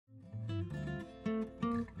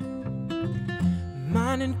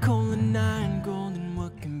finding coal and iron, gold and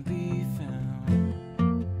what can be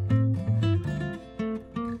found.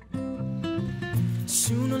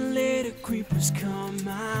 Sooner or later creepers come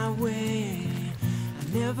my way. I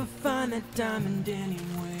never find that diamond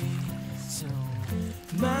anyway. So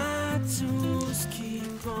my tools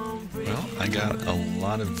keep on breaking. Well, I got a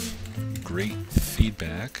lot of great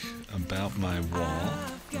feedback about my wall,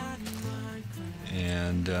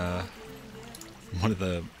 and one of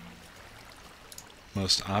the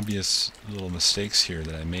most obvious little mistakes here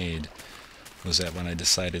that I made was that when I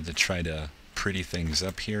decided to try to pretty things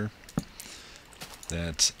up here,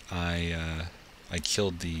 that I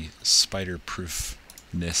killed the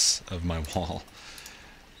spider-proofness of my wall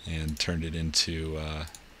and turned it into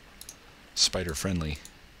spider-friendly.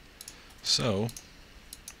 So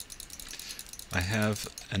I have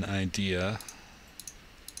an idea.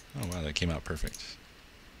 Oh wow, that came out perfect.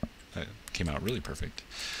 That came out really perfect.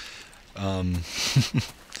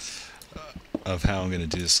 Of how I'm going to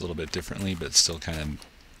do this a little bit differently, but still kind of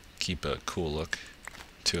keep a cool look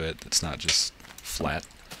to it. It's not just flat.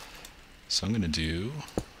 So I'm going to do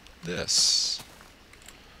this,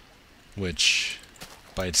 which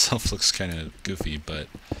by itself looks kind of goofy, but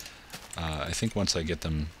I think once I get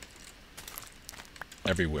them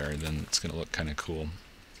everywhere, then it's going to look kind of cool.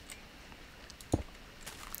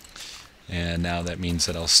 And now that means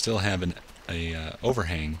that I'll still have an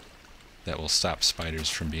overhang that will stop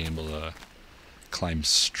spiders from being able to climb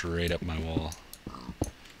straight up my wall.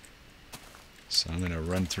 So I'm going to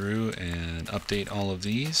run through and update all of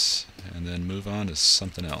these and then move on to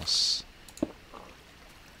something else.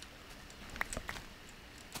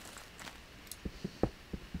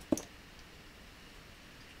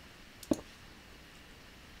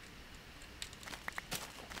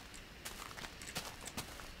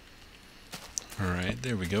 Alright,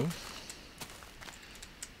 there we go.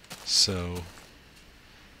 So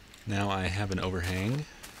now I have an overhang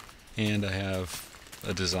and I have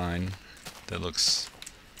a design that looks,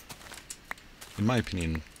 in my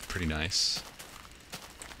opinion, pretty nice.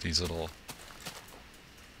 These little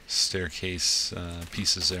staircase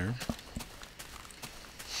pieces there.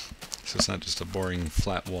 So it's not just a boring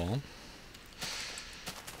flat wall.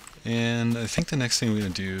 And I think the next thing we're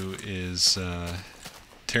going to do is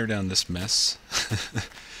tear down this mess.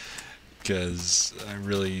 Because I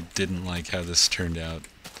really didn't like how this turned out.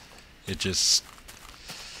 It's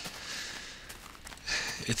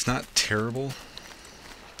not terrible,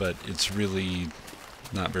 but it's really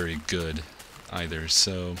not very good either.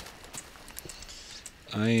 So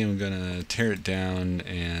I am gonna tear it down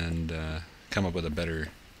and come up with a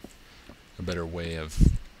better way of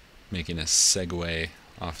making a segue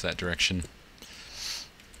off that direction.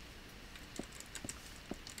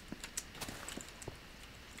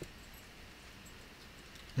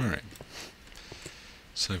 Alright,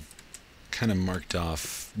 so I've kind of marked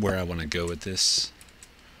off where I want to go with this,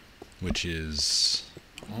 which is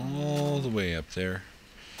all the way up there.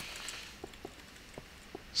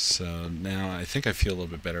 So now I think I feel a little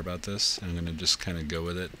bit better about this. I'm going to just kind of go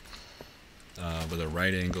with it with a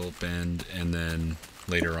right angle bend, and then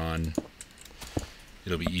later on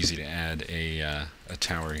it'll be easy to add a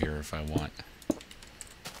tower here if I want,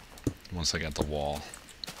 once I got the wall.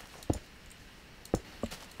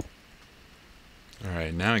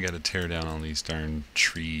 Alright, now I gotta tear down all these darn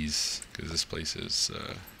trees, because this place is,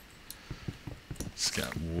 it's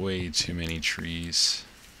got way too many trees.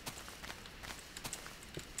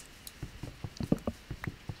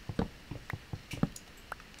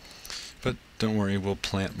 But don't worry, we'll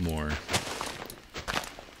plant more.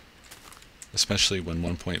 Especially when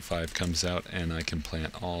 1.5 comes out and I can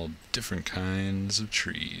plant all different kinds of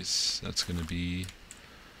trees. That's gonna be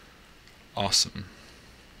awesome.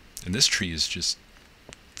 And this tree is just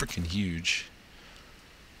freaking huge.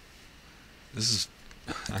 This is,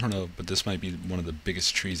 I don't know, but this might be one of the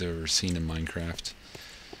biggest trees I've ever seen in Minecraft.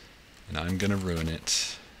 And I'm gonna ruin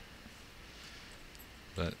it.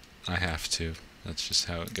 But I have to. That's just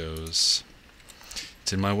how it goes.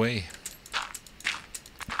 It's in my way.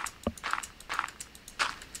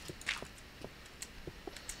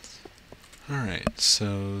 Alright,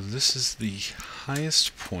 so this is the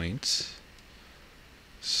highest point.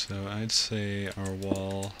 So I'd say our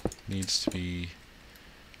wall needs to be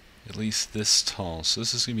at least this tall. So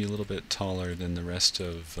this is going to be a little bit taller than the rest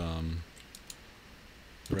of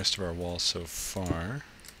our wall so far.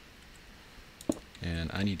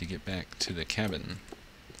 And I need to get back to the cabin.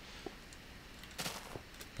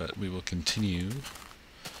 But we will continue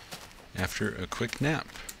after a quick nap.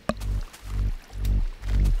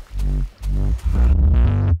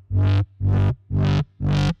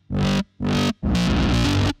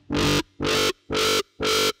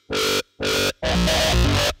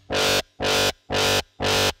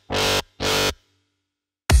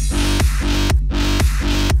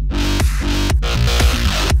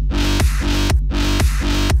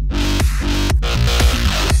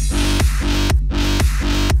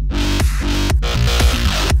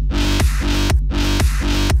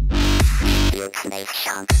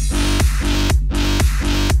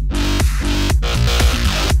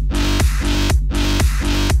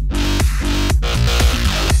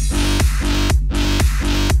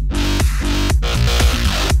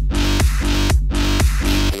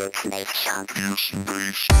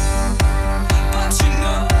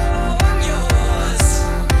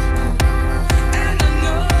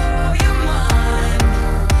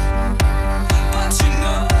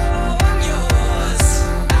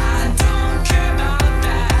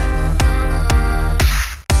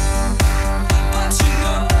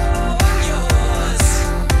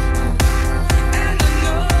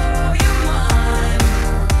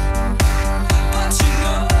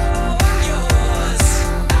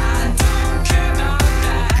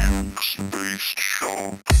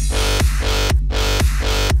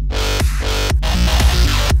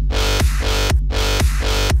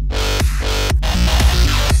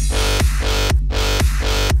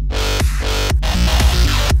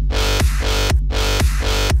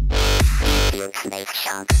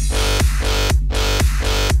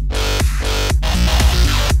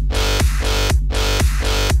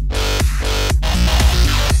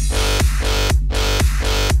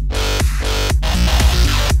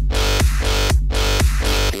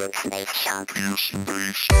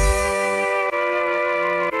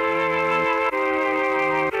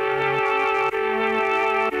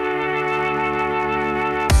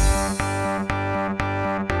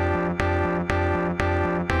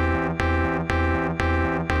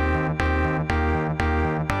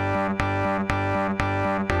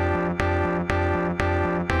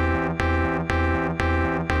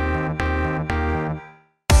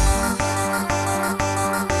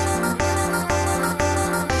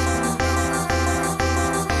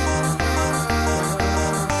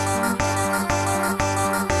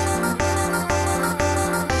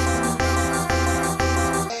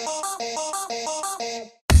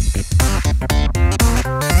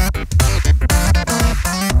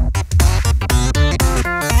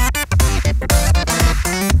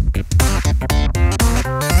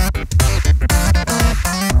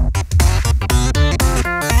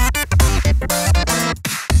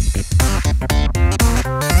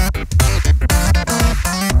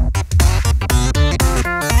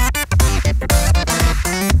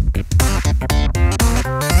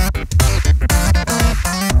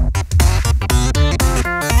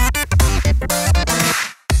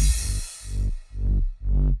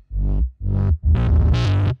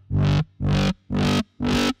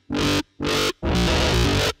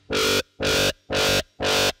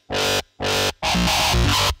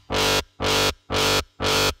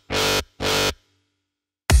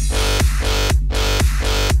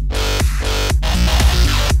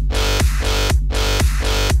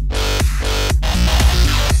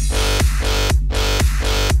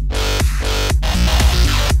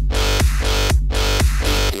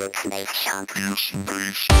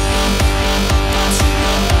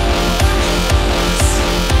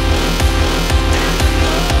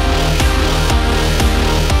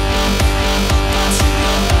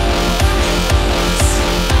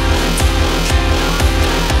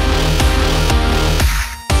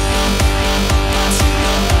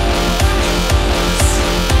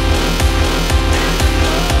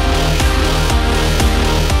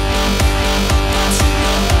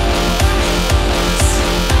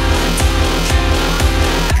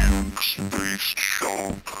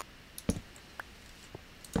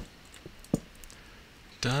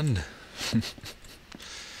 Done.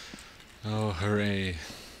 Oh, hooray.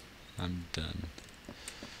 I'm done.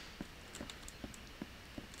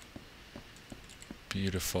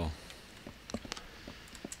 Beautiful.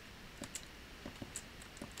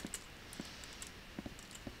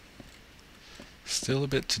 Still a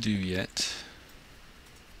bit to do yet.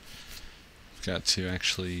 I've got to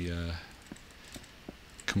actually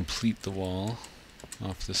complete the wall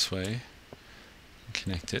off this way and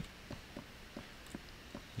connect it.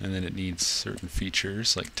 And then it needs certain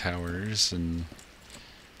features like towers and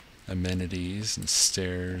amenities and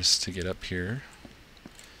stairs to get up here.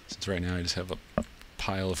 Since right now I just have a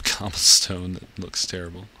pile of cobblestone that looks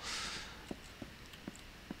terrible.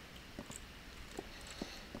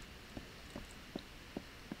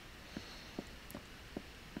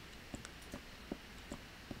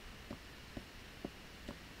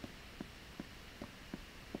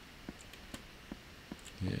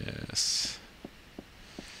 Yes.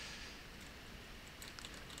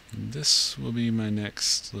 This will be my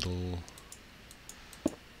next little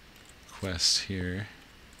quest here.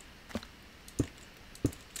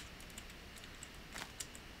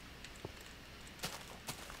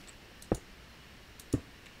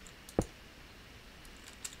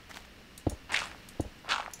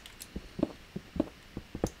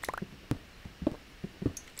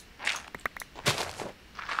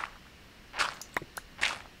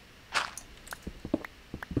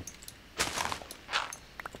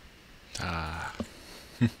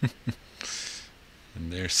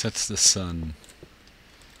 And there sets the sun.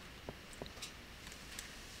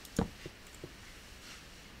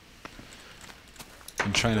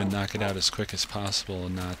 I'm trying to knock it out as quick as possible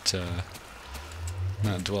and not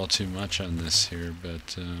dwell too much on this here,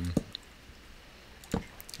 but I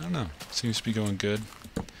don't know. Seems to be going good,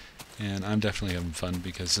 and I'm definitely having fun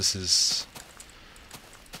because this is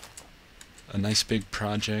a nice big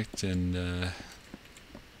project, and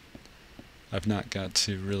I've not got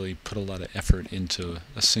to really put a lot of effort into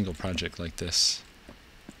a single project like this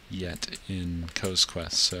yet in Co's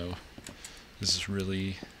Quest, so this is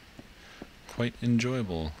really quite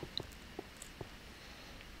enjoyable.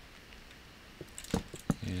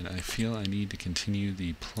 And I feel I need to continue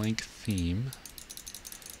the plank theme,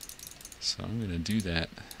 So I'm going to do that.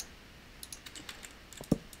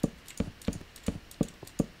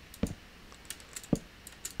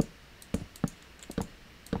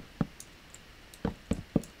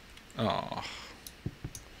 Oh.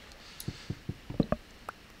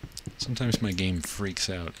 Sometimes my game freaks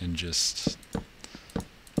out and just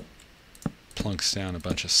plunks down a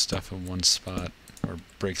bunch of stuff in one spot, or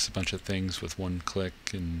breaks a bunch of things with one click,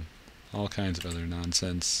 and all kinds of other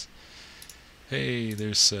nonsense. Hey,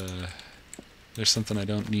 there's something I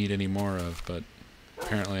don't need any more of, but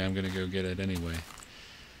apparently I'm gonna go get it anyway.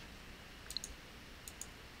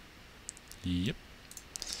 Yep.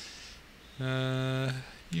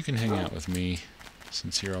 You can hang out with me,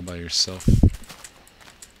 since you're all by yourself.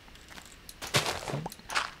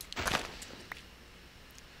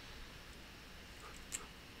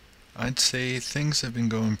 I'd say things have been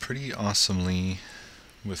going pretty awesomely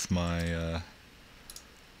with my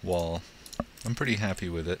wall. I'm pretty happy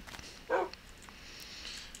with it.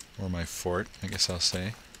 Or my fort, I guess I'll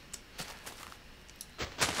say.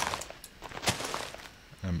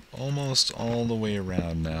 I'm almost all the way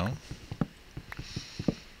around now.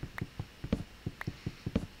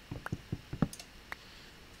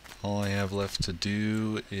 All I have left to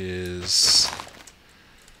do is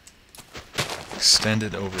extend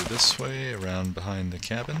it over this way, around behind the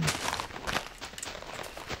cabin.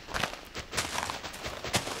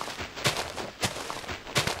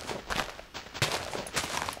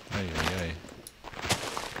 Ay, ay, ay.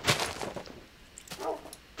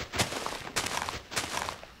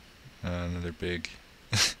 Another big.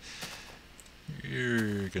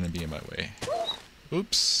 You're gonna be in my way.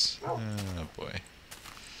 Oops. Oh boy.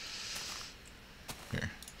 Here.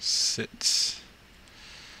 Sit.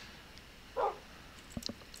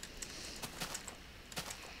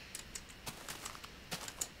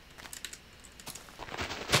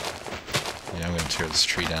 Yeah, I'm going to tear this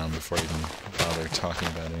tree down before I even bother talking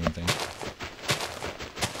about anything.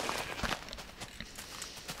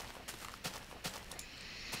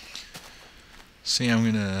 See, I'm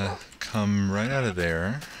going to come right out of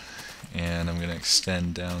there, and I'm going to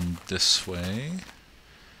extend down this way,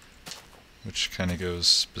 which kind of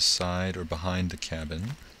goes beside or behind the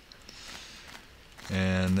cabin.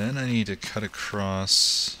 And then I need to cut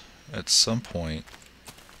across at some point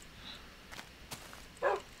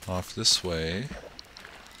off this way.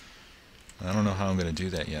 I don't know how I'm going to do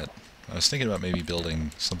that yet. I was thinking about maybe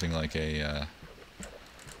building something like a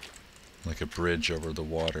bridge over the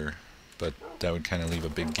water, but that would kind of leave a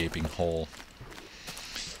big gaping hole.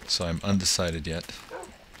 So I'm undecided yet.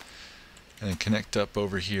 And connect up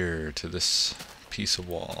over here to this piece of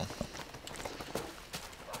wall.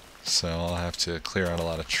 So I'll have to clear out a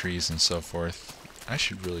lot of trees and so forth. I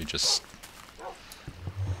should really just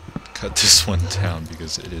cut this one down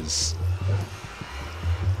because it is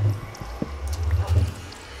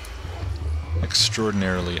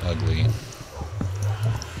extraordinarily ugly.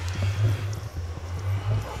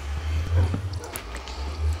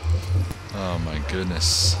 Oh my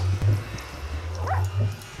goodness.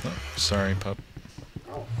 Oh, sorry, pup.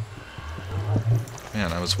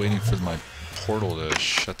 Man, I was waiting for my portal to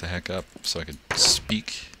shut the heck up so I could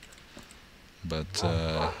speak, but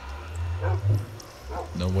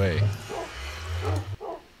no way.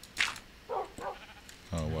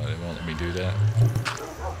 Oh, what? It won't let me do that?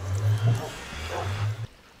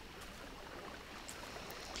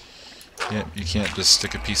 Yeah, you can't just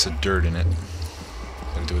stick a piece of dirt in it.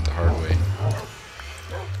 Gotta do it the hard way.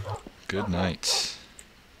 Good night.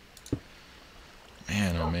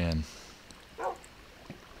 Man, oh man.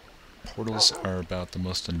 Portals are about the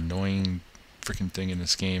most annoying freaking thing in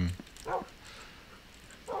this game.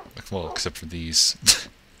 Well, except for these.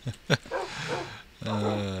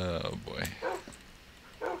 Oh boy.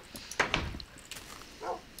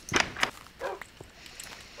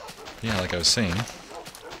 Yeah, like I was saying,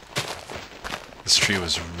 this tree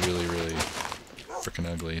was really, really freaking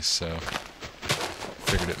ugly, so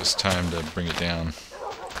figured it was time to bring it down.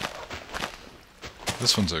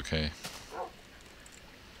 This one's okay.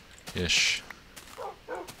 Ish.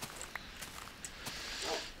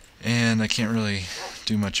 And I can't really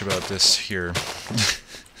do much about this here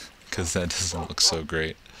because that doesn't look so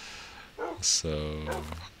great. So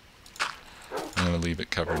I'm going to leave it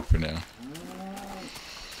covered for now.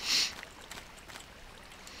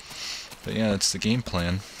 But yeah, that's the game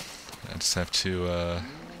plan. I just have to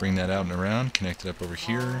bring that out and around, connect it up over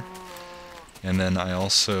here, and then I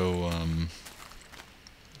also,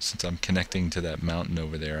 since I'm connecting to that mountain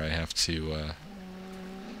over there, I have to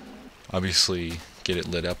obviously get it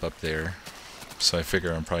lit up there. So I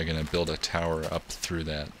figure I'm probably going to build a tower up through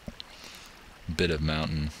that bit of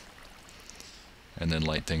mountain. and then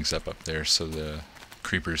light things up there so the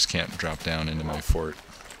creepers can't drop down into my fort,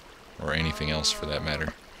 or anything else for that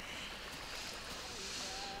matter.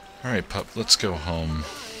 Alright, pup, let's go home.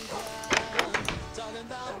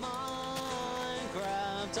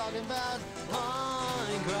 Talking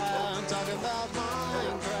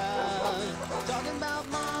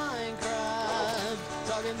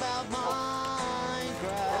about Minecraft.